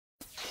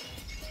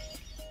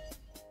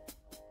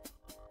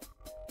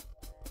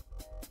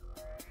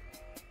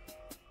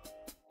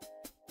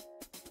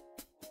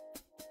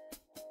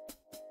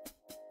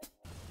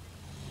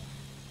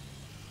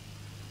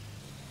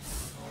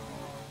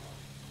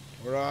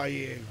Where are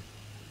you?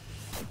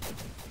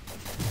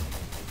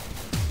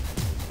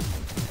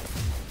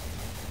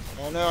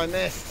 Oh no, I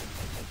missed.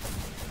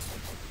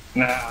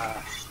 Nah.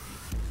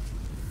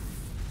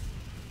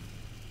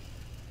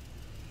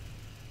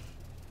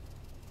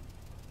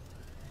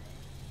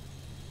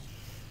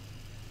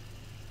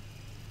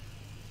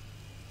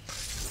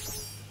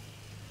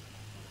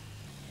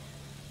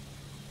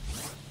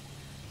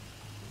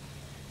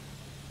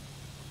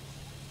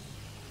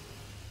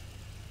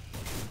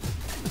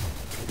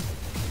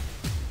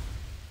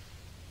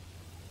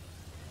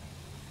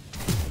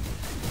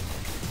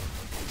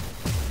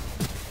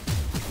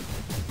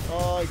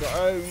 Oh, I got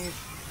owned.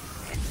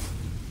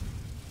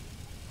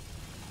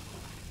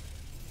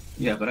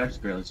 Yeah, but I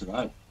just barely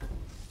survived.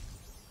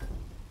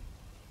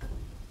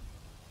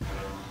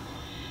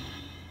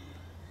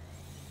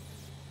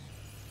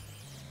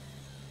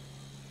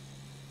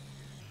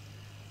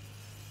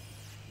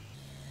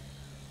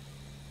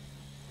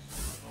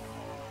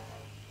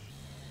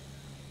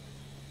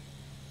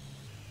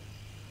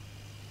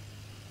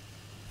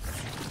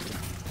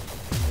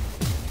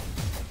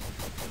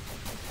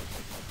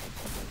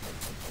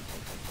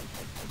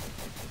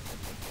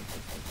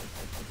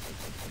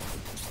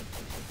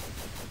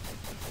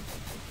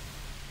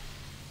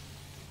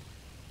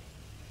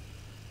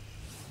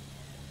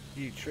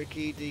 You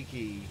tricky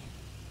deaky.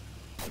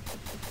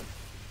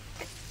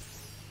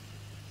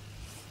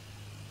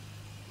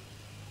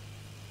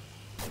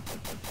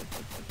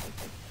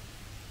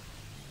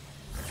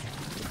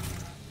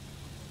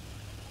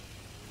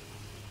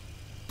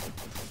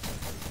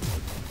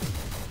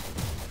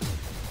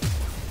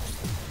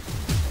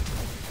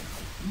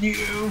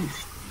 You.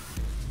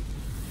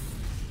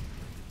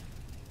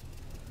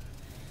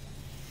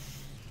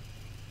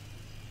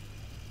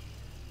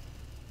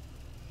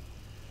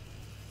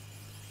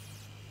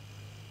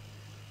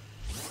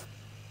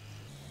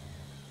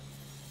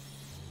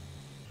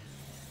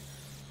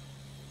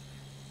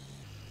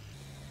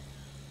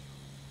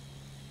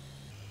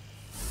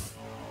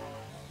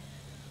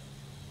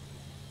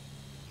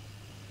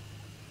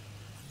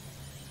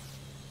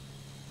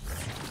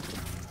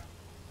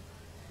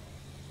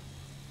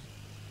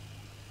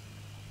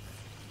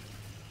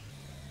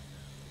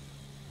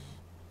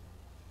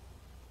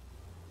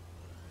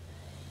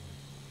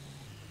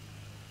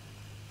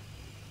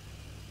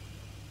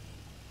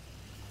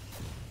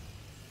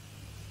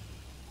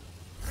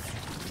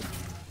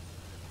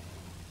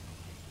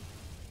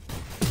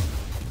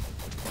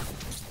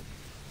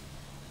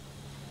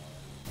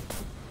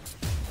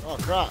 Oh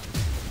crap.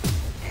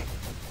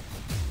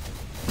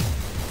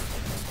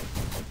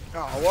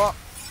 Oh what?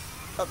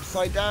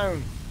 Upside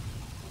down.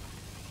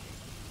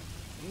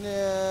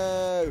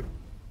 No.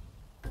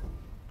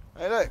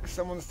 Hey look,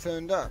 someone's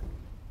turned up.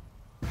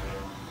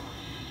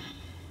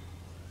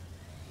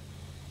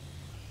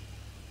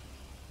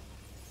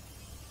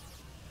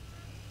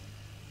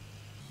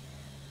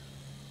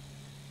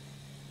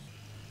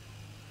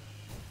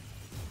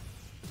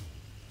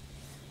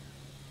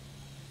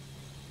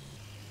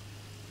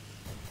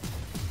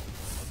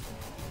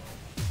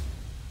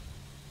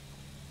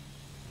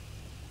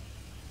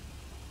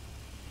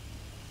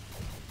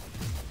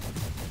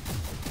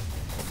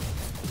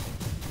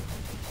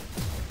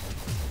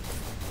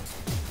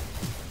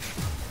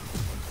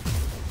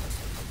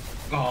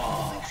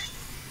 Oh.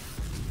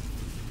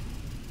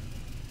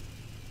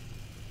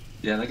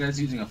 Yeah, that guy's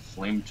using a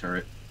flame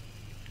turret.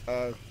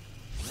 Oh.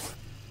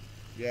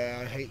 Yeah,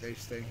 I hate those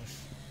things.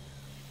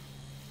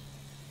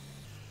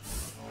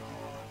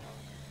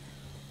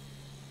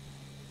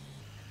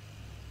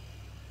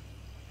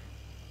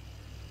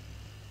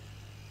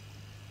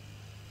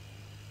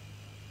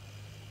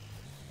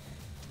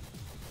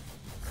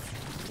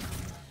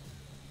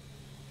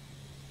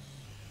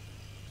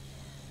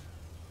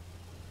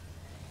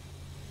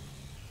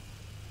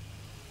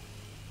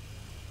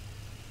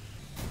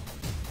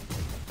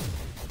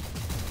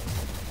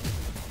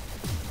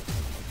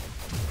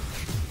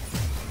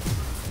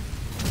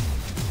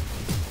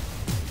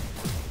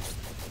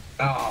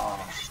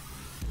 Oh.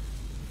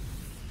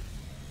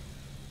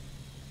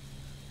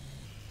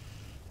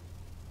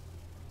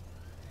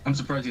 I'm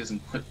surprised he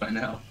hasn't quit by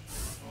now.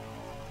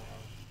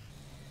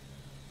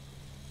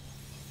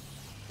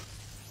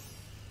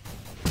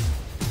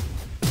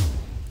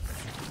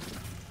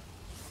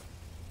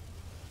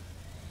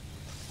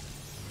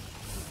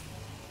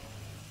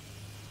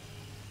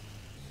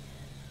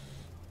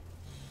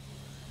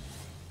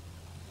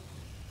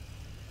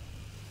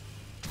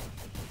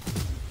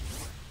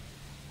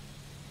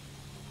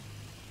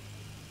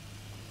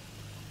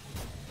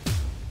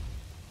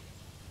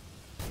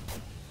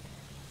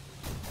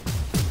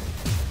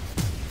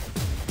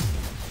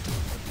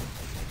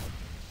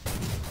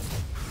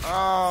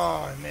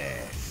 Oh, I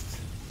missed.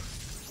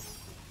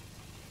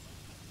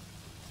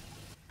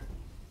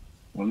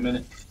 1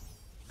 minute.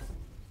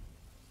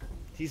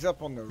 He's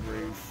up on the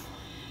roof.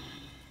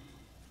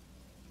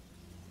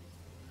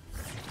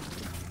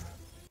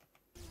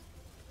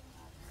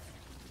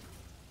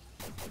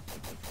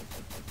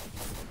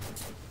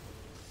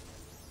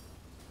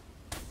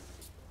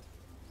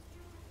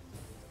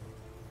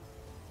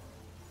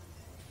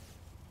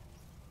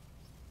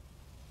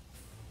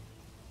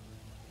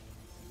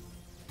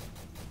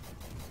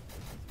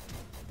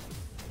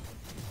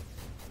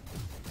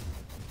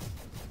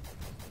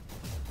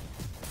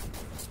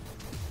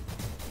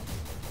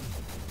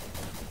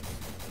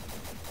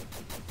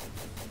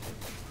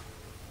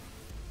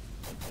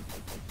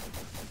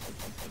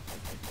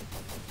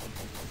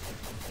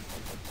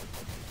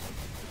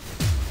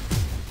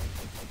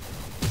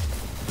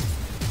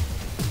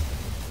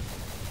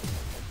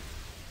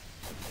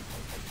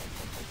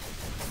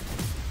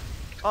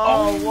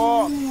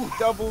 Oh, what?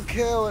 Double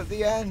kill at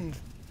the end.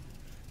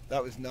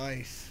 That was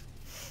nice.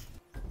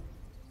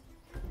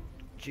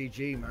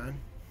 GG, man.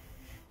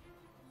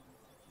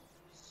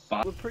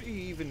 We're pretty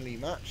evenly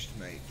matched,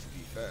 mate, to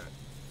be fair.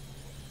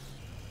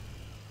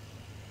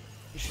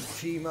 You should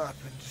team up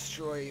and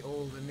destroy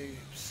all the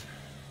noobs.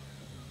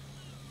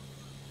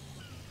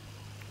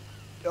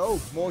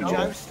 Oh, more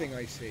jousting,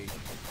 I see.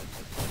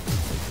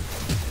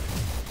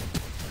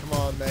 Come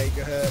on, mate,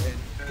 you're hurting.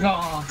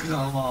 Oh,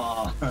 come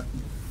on.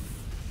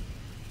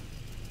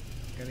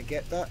 Gonna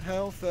get that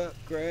health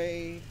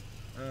upgrade.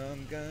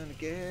 I'm gonna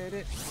get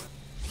it.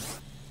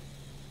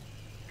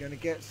 Gonna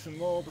get some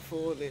more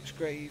before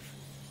Lichgrave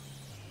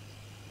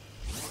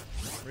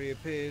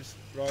reappears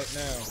right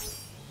now.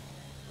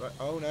 Right,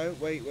 oh no,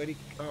 wait, where'd he...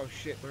 Oh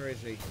shit, where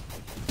is he?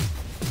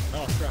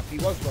 Oh crap, he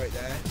was right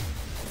there.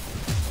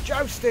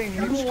 Jousting,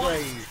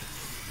 Lichgrave!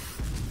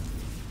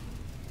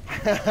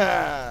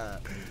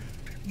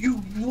 You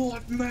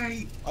what,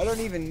 mate? I don't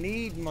even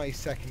need my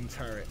second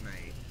turret,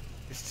 mate.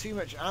 There's too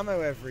much ammo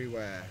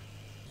everywhere.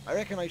 I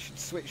reckon I should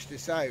switch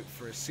this out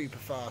for a super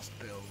fast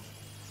build.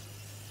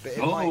 But it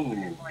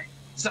might...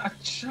 Is that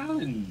a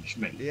challenge,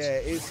 mate? Yeah,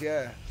 it is,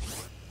 yeah.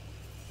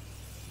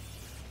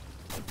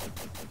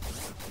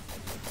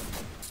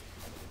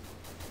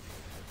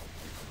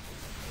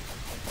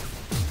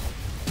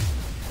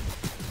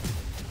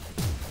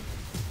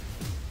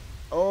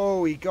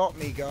 Oh, he got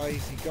me,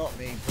 guys. He got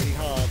me pretty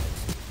hard.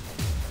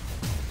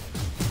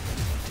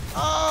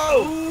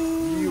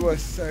 Oh! You were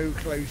so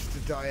close to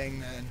dying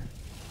then.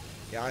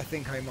 Yeah, I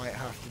think I might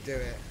have to do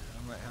it.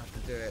 I might have to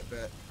do it,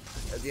 but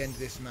at the end of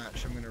this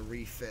match, I'm going to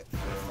refit for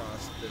a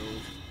fast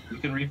build. You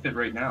can refit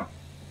right now.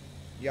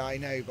 Yeah, I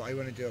know, but I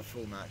want to do a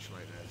full match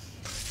like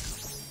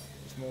this.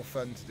 It's more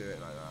fun to do it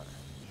like that.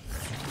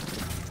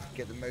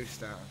 Get the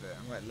most out of it.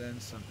 I might learn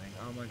something.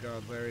 Oh my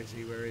god, where is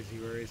he? Where is he?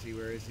 Where is he?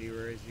 Where is he?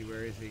 Where is he?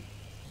 Where is he?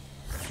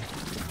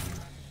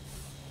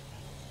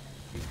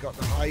 He's got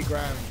the high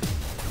ground.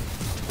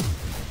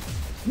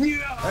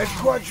 Yeah! I've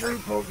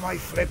quadrupled my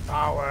flip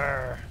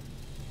power.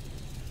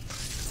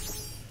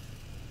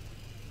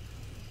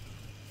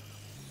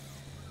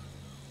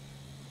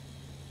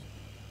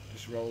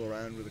 Just roll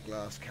around with a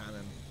glass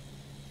cannon.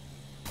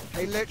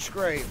 Hey,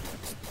 Lichgrave.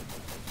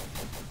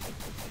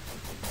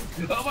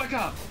 Oh my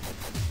god!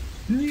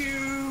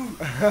 New!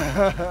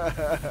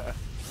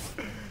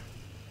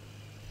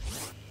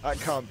 That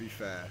can't be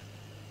fair.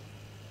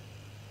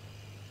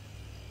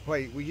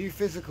 Wait, were you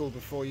physical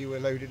before you were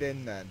loaded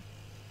in then?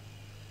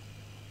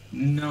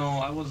 No,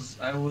 I was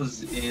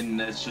in.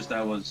 It's just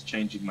I was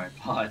changing my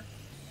pot.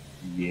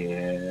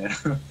 Yeah.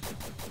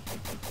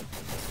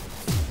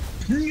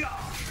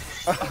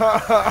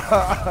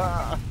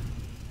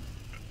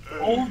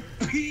 OP!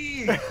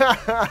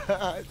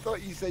 I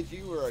thought you said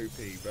you were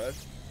OP, bud.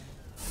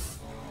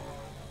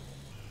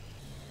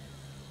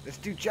 Let's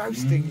do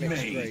jousting,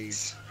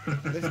 Lichgrave.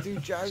 Let's do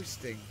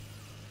jousting.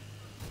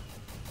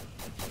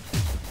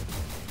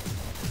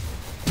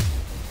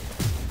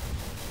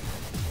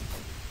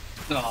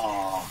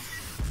 Oh.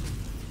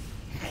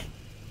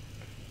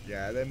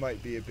 Yeah, there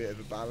might be a bit of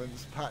a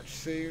balance patch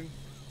soon,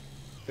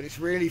 but it's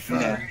really fun.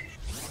 Yeah.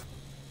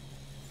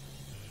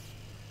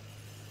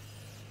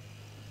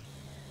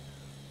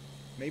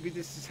 Maybe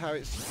this is how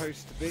it's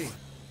supposed to be.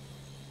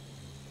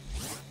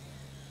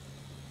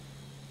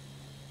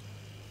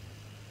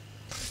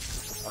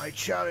 I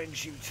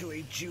challenge you to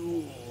a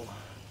duel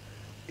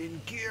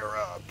in Gear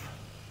Up.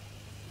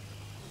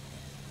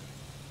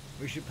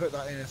 We should put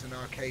that in as an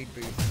arcade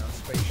booth in our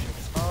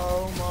spaceships.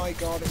 Oh my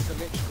god, it's a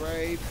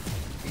Lichgrave.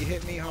 He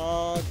hit me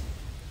hard.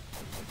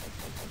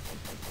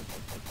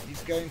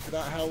 He's going for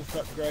that health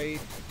upgrade.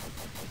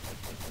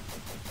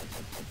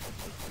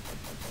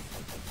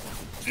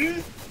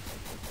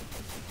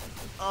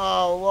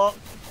 Oh, what?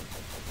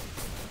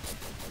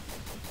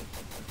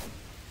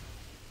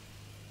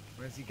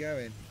 Where's he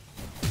going?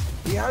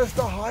 He has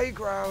the high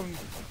ground.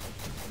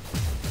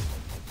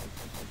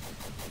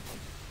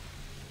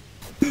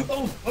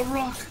 Oh, a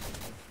rock!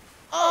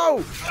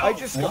 Oh! I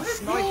just got What?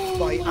 sniped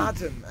by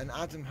Adam, and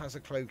Adam has a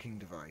cloaking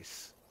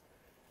device.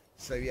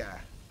 So yeah,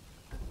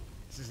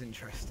 this is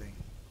interesting.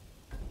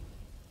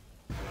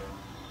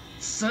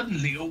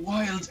 Suddenly a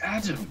wild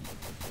Adam.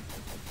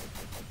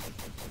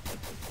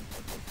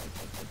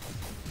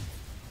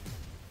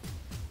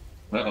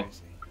 Where Uh-oh.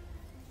 is he?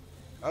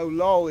 Oh,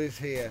 LOL is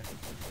here.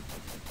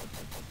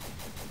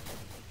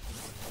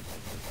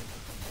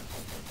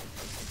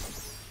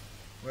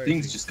 Where is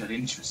Things he? just got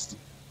interesting.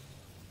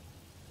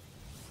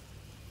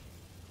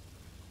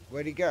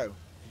 Where'd he go?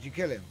 Did you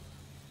kill him?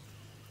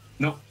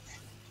 Nope.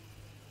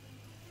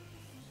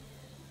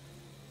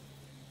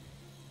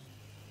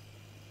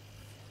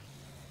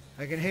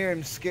 I can hear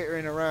him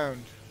skittering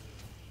around.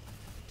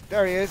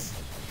 There he is.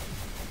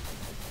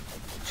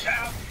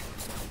 Ow.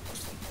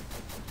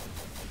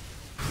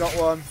 Got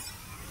one.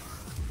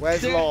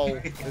 Where's LOL?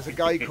 There's a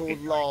guy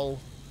called LOL.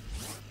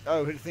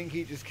 Oh, I think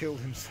he just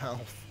killed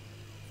himself.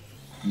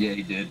 Yeah,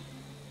 he did.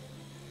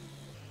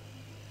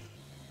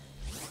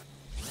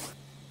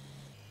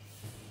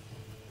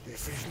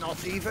 This is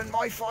not even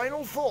my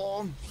final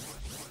form.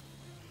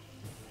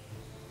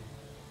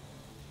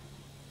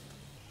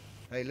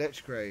 Hey,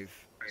 Lichgrave.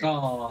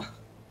 Oh,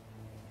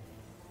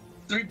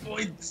 3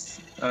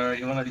 points.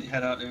 You want to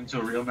head out into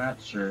a real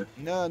match, or?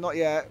 No, not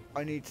yet.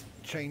 I need to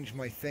change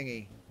my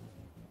thingy.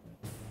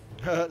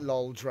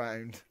 Lol,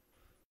 drowned.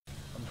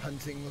 I'm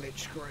hunting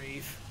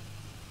Lichgrave.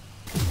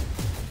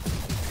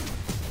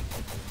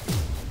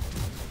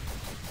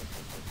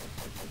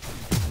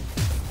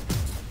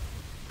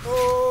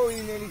 Oh,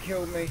 he nearly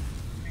killed me.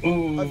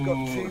 Ooh. I've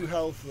got 2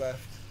 health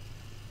left.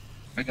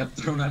 I got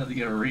thrown out of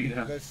the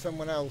arena. There's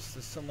someone else.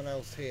 There's someone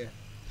else here.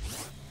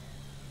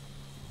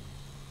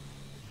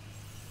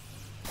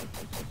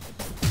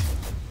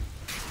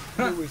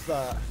 Who was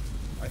that?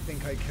 I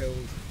think I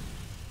killed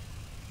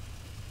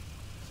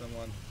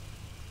someone.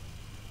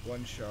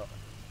 1 shot,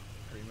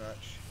 pretty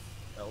much.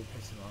 That'll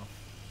piss him off.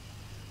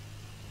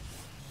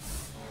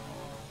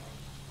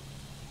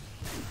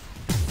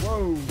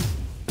 Whoa!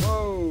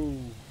 Whoa!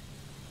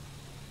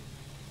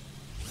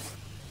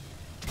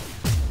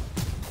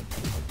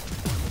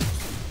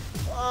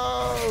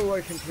 Oh,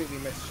 I completely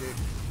missed you.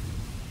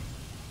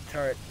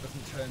 Turret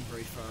doesn't turn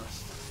very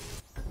fast.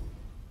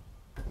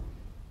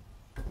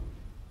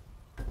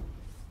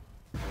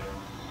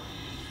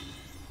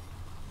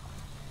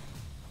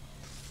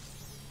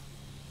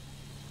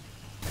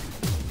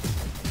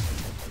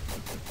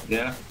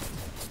 Yeah.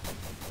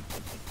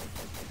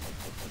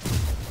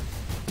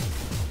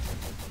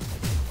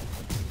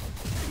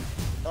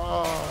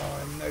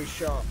 Oh, no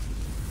shot.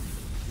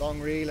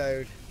 Long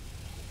reload.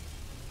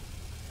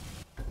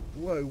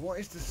 Whoa, what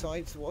is the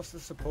sides? What's the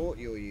support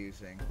you're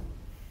using?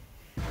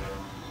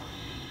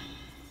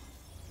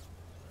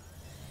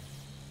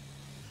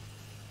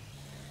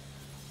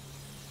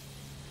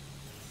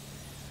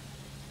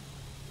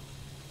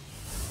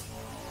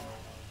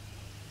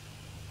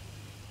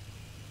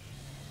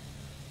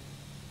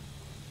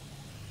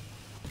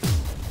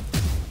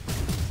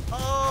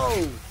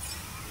 Oh!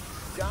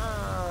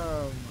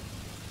 Damn!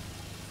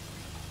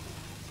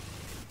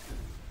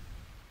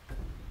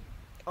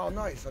 Oh,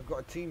 nice, I've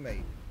got a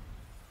teammate.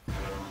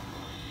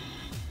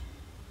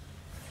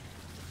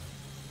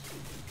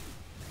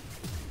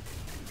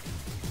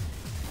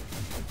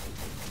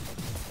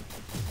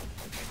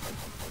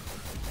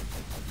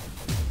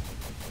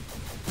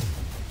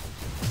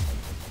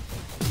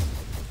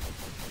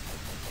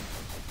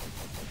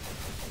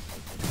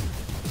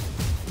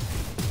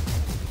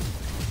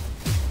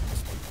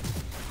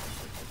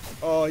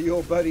 Oh,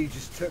 your buddy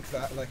just took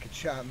that like a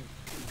champ.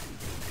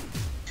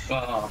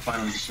 Oh,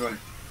 finally destroyed.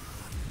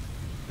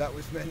 That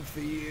was meant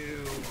for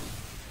you.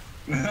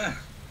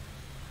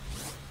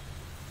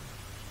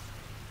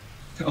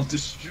 I'll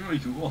destroy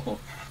you all.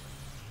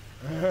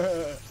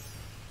 You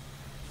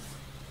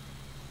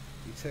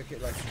took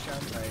it like a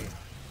champ, mate.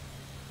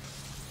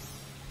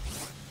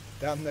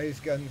 Damn those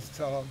guns,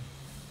 Tom.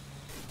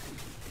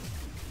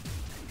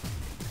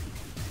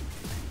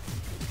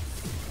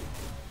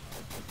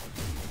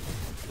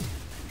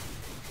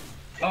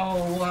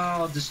 Oh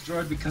wow,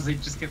 destroyed because they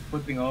just kept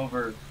flipping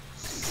over.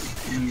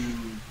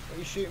 What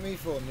you shoot me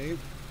for, noob?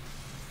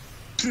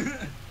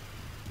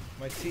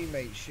 My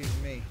teammate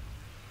shooting me.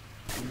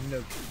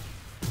 Noob.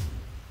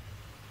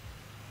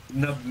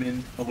 Nub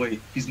min. Oh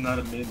wait, he's not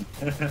a min.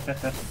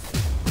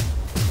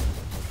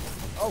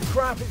 Oh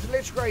crap, it's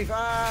Lichgrave!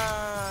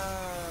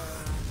 Ah!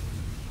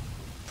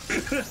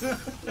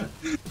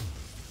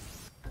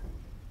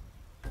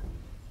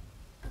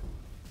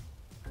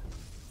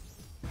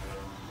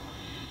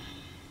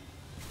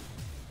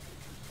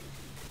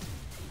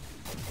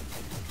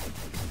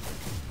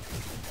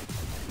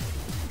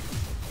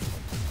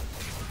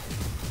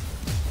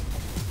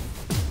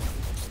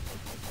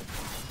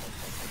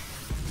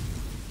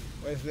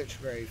 Where's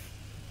Lichgrave?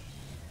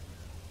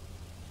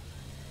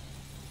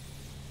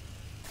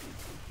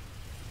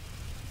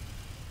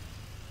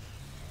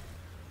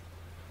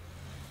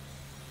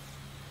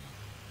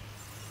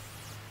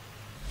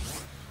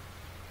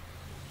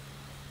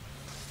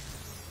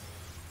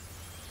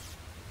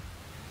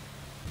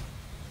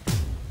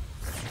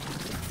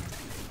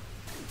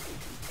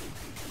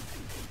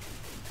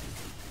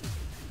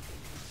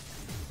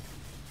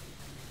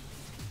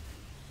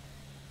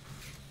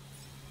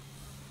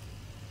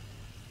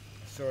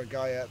 Saw a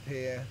guy up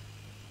here.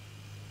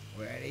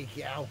 Where'd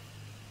he go?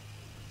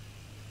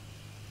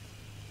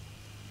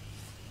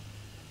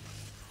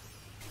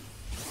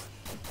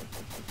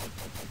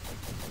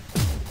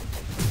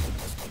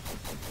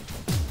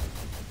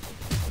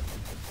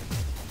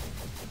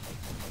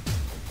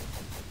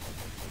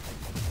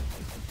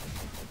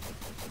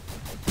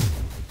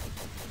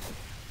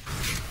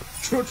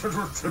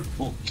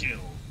 Triple kill.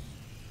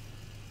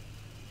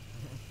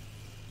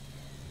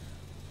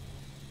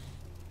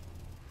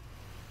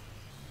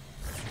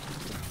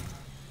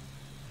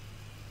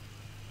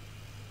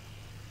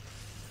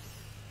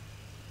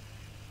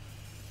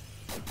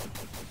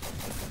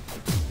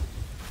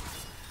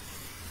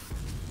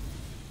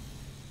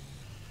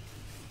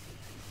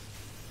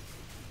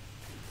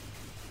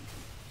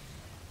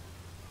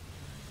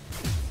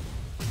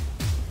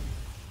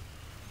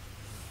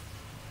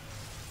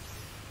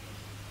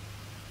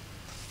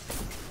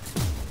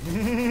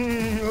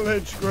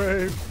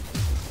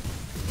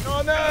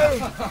 You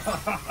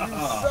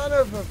son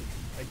of a...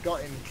 I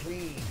got him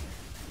clean.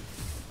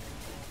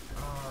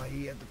 Oh,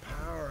 he had the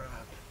power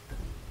up.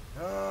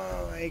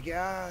 Oh my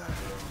god.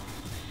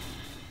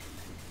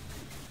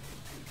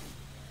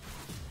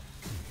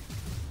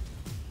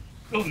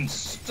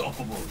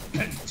 Unstoppable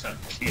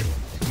pentakill.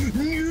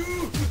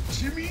 No!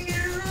 Jimmy,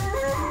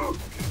 no!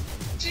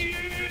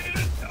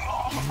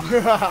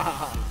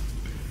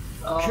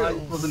 Oh, I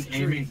wasn't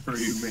aiming for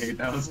you, mate.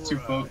 I was too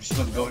focused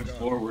on going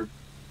forward.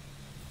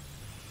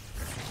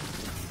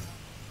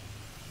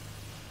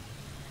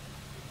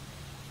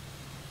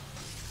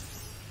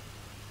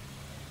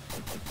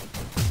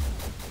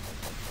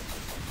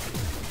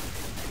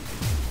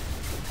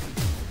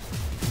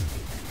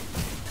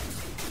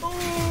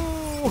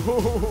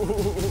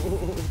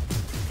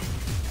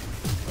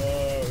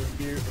 Oh,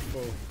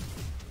 beautiful.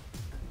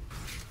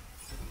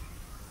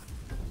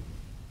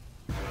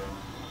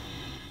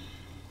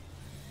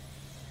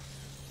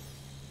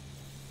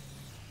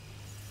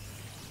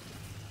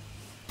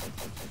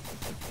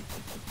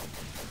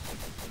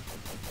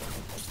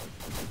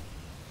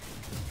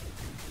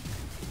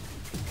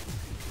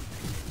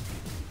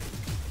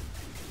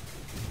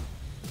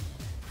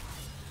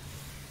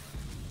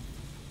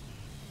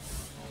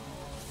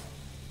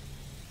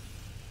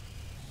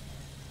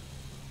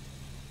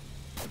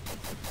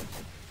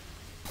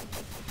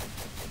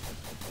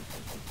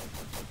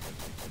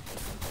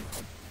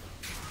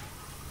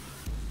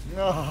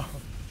 No.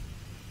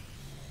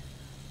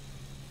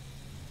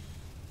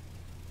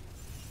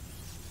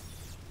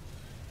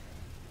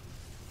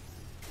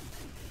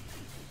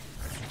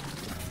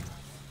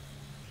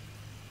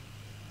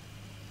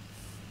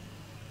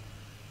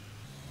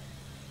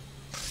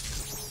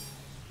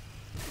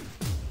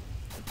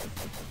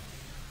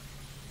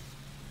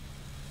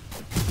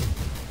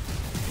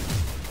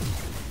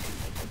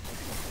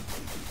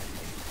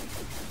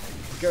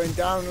 Going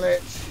down,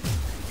 Lich.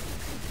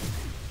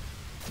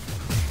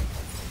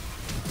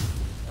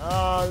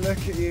 Ah, look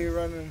at you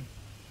running.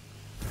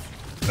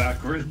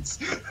 Backwards.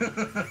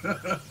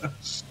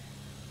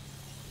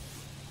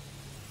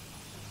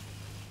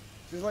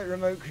 Just like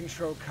remote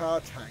control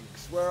car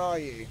tanks. Where are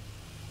you?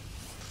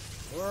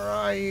 Where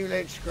are you,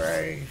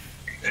 Lichgrave?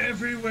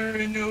 Everywhere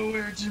and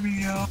nowhere,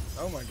 Jimmy.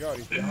 Oh my god,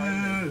 he's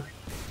behind me.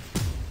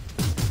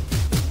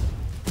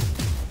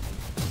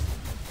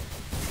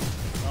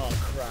 Oh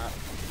crap.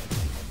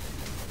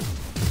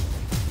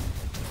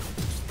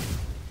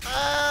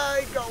 Ah,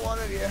 he got one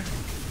of you.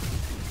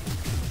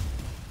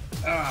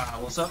 Ah,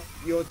 what's up?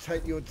 Your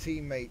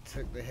teammate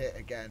took the hit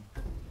again.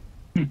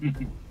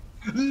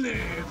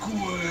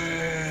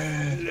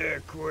 Liquid!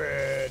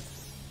 Liquid!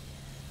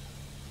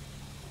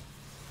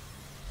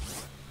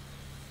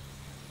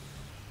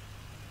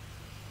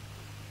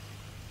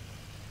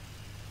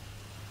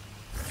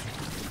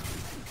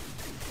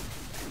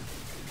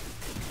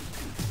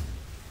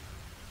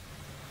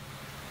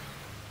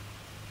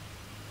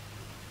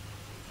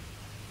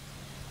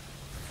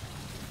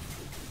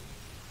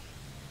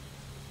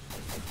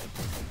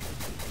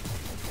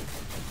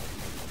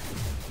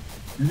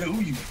 No,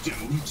 you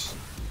don't.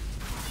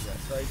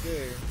 Yes, I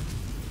do.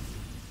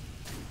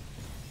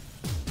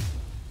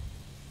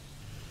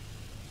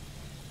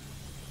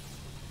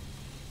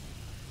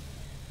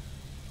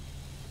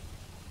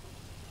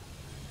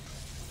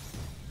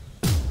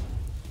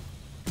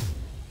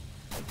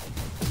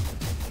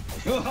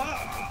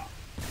 Ha-ha!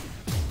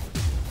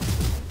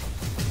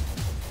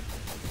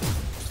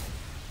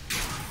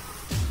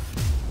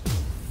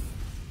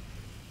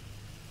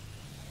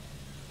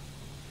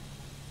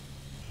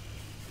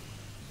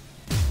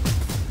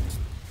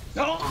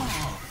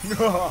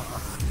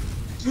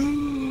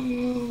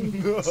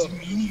 It's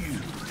me.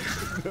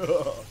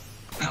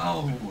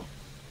 Ow.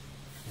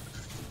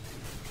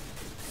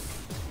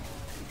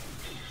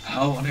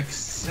 How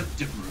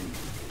unacceptable.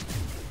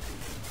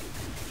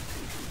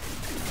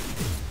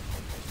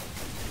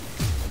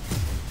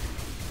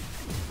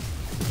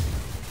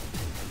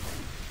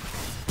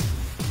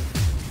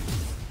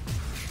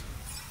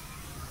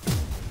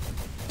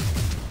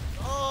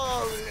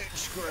 Oh,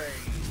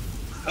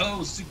 Lichgrave.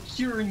 Oh,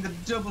 securing the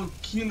double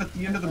kill at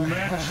the end of the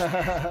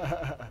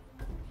match.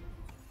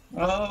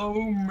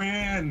 Oh,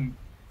 man.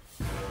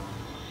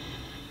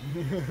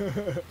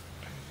 If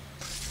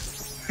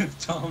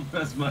Tom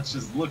as much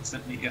as looks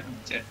at me, I'm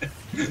dead.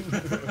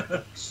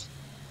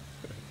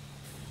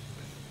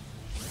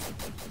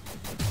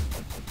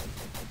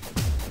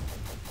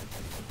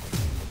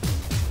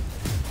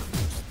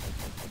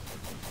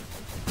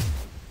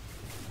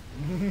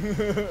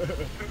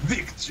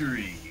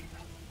 Victory!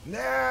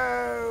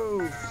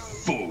 No!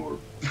 4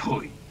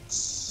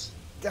 points.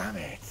 Damn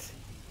it.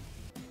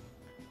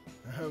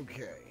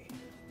 Okay.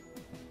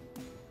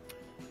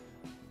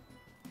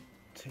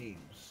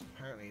 Teams.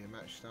 Apparently the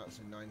match starts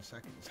in 9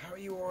 seconds. How are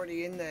you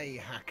already in there, you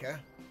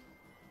hacker?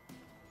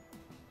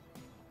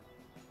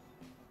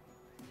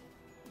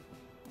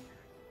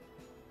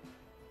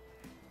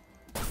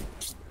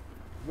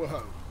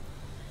 Whoa.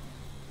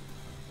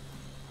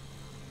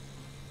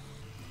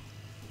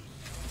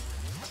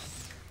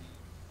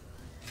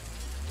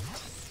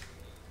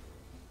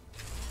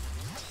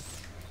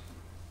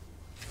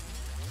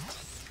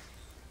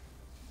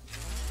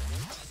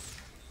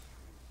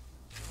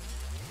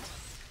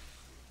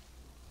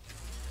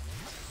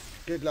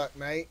 Good luck,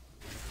 mate.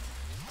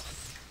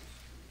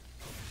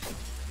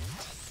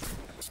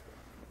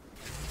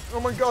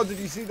 Oh my god, did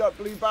you see that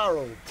blue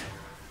barrel?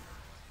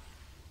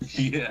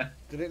 Yeah.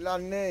 Did it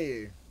land near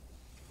you?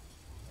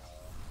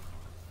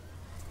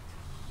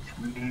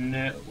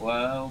 No,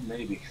 well,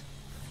 maybe.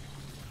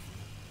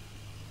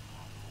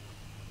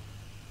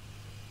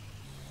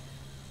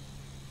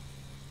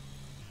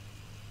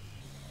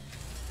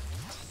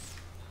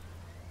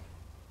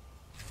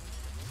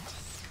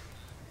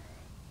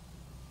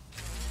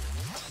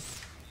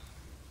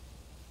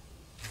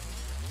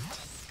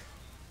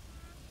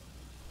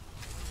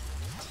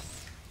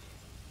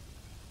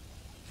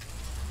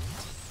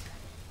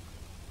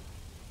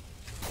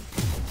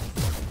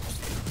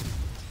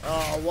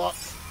 Oh, what?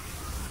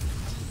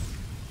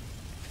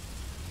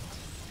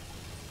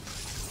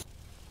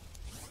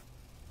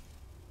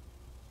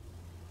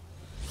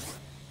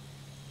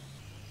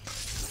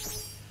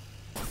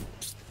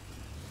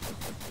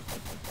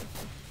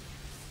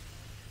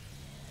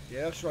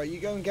 Yeah, that's right. You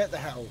go and get the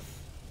health.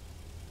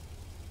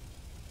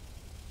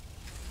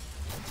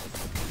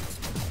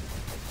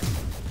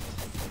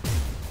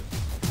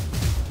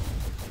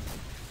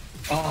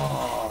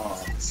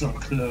 Oh, so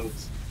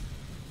close.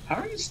 How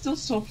are you still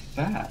so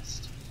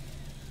fast?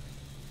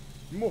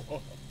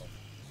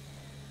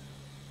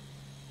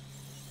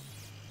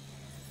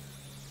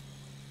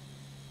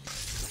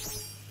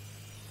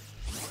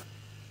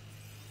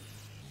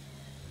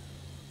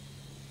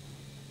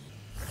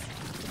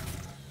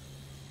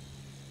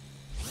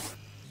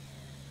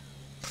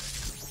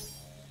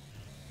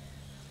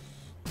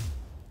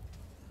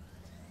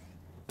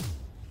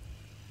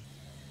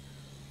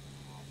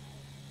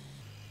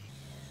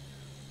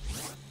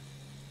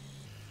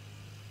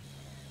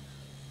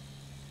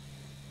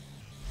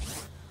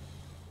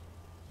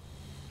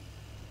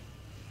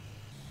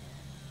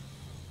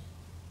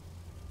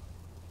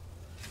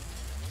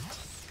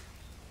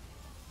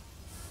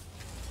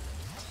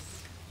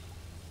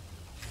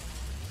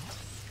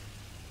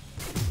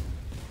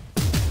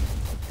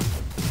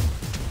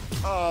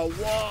 Oh,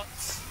 what?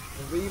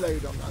 The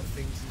reload on that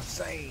thing's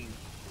insane.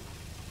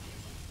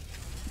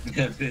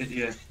 Yeah,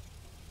 yeah.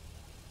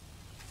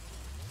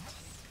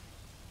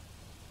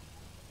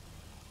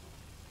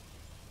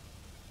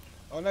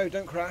 Oh no,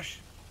 don't crash.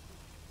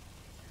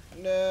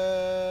 No.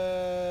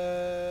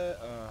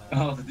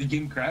 Oh, did the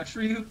game crash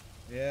for you?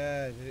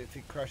 Yeah, did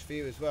it crash for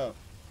you as well?